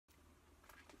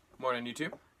Morning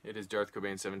YouTube. It is Darth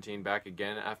Cobain 17 back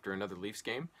again after another Leafs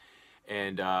game.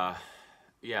 And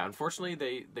yeah,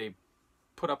 unfortunately they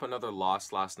put up another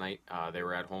loss last night. They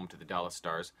were at home to the Dallas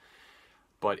Stars.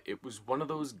 But it was one of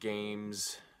those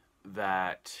games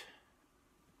that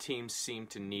teams seem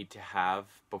to need to have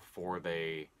before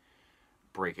they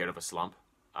break out of a slump.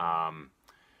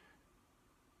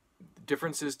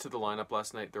 Differences to the lineup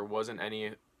last night, there wasn't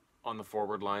any on the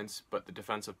forward lines, but the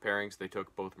defensive pairings, they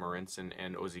took both Marincin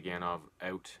and Ozhiganov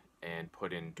out and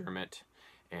put in Dermott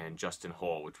and Justin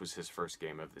Holl, which was his first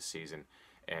game of the season.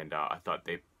 And I thought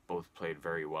they both played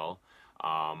very well.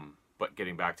 But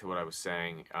getting back to what I was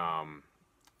saying,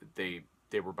 they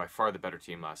were by far the better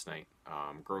team last night.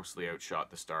 Grossly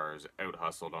outshot the Stars,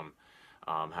 out-hustled them,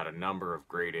 had a number of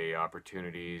grade A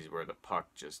opportunities where the puck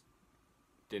just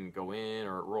didn't go in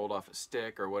or it rolled off a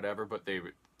stick or whatever, but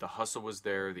the hustle was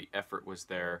there, the effort was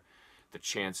there, the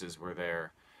chances were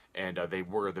there, and they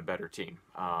were the better team.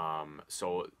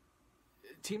 So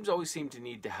teams always seem to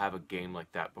need to have a game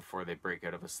like that before they break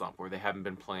out of a slump, where they haven't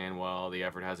been playing well, the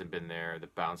effort hasn't been there, the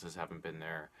bounces haven't been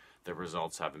there, the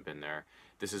results haven't been there.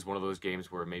 This is one of those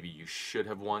games where maybe you should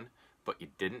have won, but you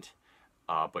didn't,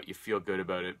 but you feel good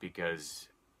about it because,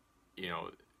 you know,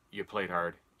 you played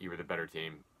hard, you were the better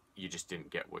team, you just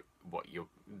didn't get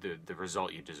the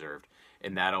result you deserved,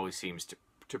 and that always seems to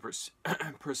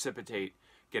precipitate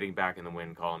getting back in the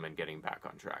win column and getting back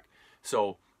on track.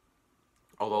 So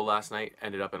although last night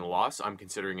ended up in a loss, I'm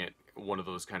considering it one of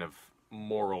those kind of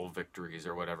moral victories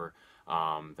or whatever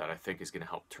that I think is going to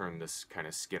help turn this kind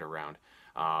of skid around.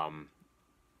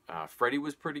 Freddie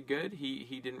was pretty good.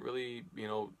 He didn't really, you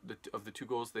know, of the two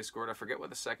goals they scored, I forget what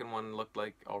the second one looked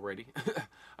like already.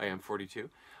 I am 42.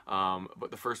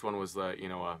 But the first one was, you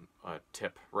know, a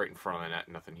tip right in front of the net.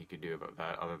 Nothing he could do about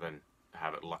that other than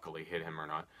have it luckily hit him or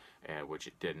not, which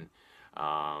it didn't.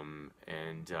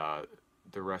 The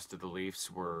rest of the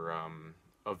Leafs were,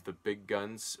 of the big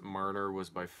guns, Marner was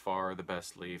by far the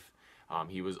best Leaf.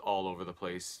 He was all over the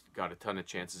place, got a ton of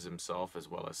chances himself, as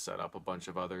well as set up a bunch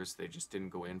of others. They just didn't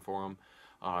go in for him.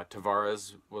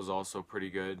 Tavares was also pretty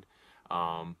good.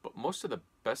 But most of the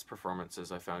best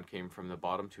performances I found came from the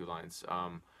bottom two lines.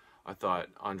 I thought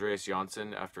Andreas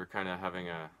Johnsson, after kind of having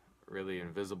a really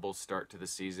invisible start to the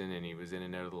season and he was in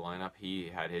and out of the lineup, he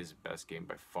had his best game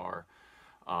by far.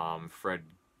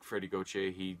 Freddie Gauthier,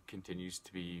 he continues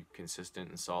to be consistent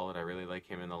and solid. I really like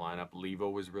him in the lineup. Levo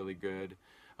was really good.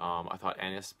 I thought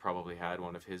Ennis probably had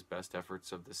one of his best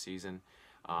efforts of the season.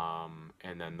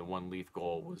 And then the one Leaf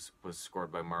goal was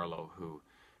scored by Marleau,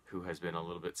 who has been a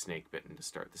little bit snake bitten to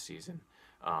start the season,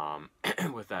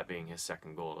 with that being his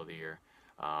second goal of the year.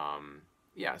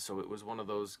 Yeah, so it was one of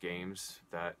those games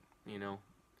that, you know,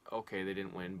 okay, they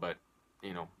didn't win, but,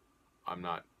 you know, I'm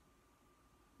not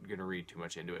gonna read too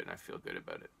much into it, and I feel good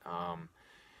about it.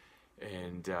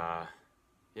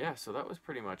 Yeah, so that was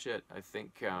pretty much it. I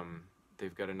think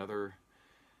they've got another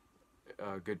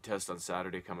good test on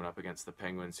Saturday coming up against the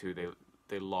Penguins, who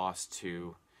they lost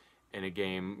to in a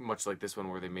game much like this one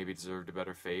where they maybe deserved a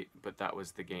better fate, but that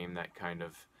was the game that kind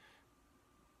of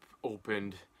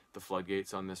opened the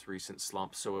floodgates on this recent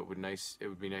slump. So it would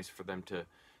be nice for them to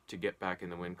get back in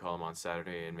the win column on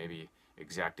Saturday and maybe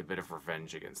exact a bit of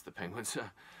revenge against the Penguins.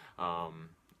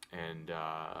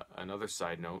 Another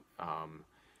side note,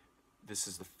 this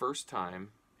is the first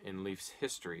time in Leafs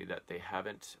history that they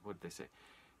haven't, what did they say?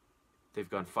 They've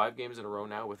gone 5 games in a row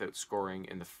now without scoring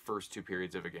in the first 2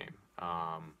 periods of a game,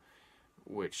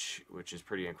 which is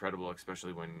pretty incredible,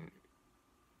 especially when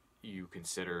you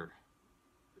consider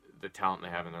the talent they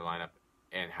have in their lineup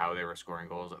and how they were scoring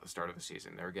goals at the start of the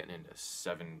season. They were getting into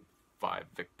 7-5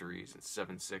 victories and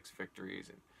 7-6 victories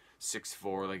and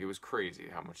 6-4. Like, it was crazy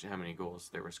how many goals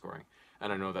they were scoring.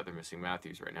 And I know that they're missing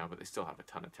Matthews right now, but they still have a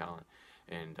ton of talent.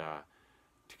 And to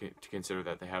consider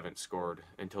that they haven't scored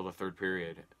until the third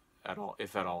period at all,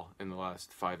 if at all, in the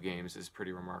last 5 games is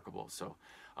pretty remarkable. So,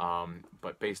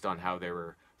 but based on how they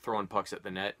were throwing pucks at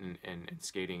the net and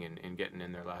skating and getting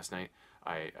in there last night,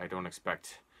 I don't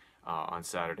expect on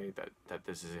Saturday that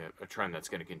this is a trend that's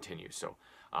going to continue. So,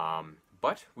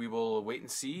 but we will wait and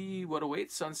see what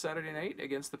awaits on Saturday night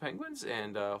against the Penguins,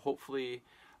 and hopefully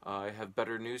I have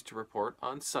better news to report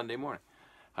on Sunday morning.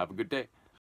 Have a good day.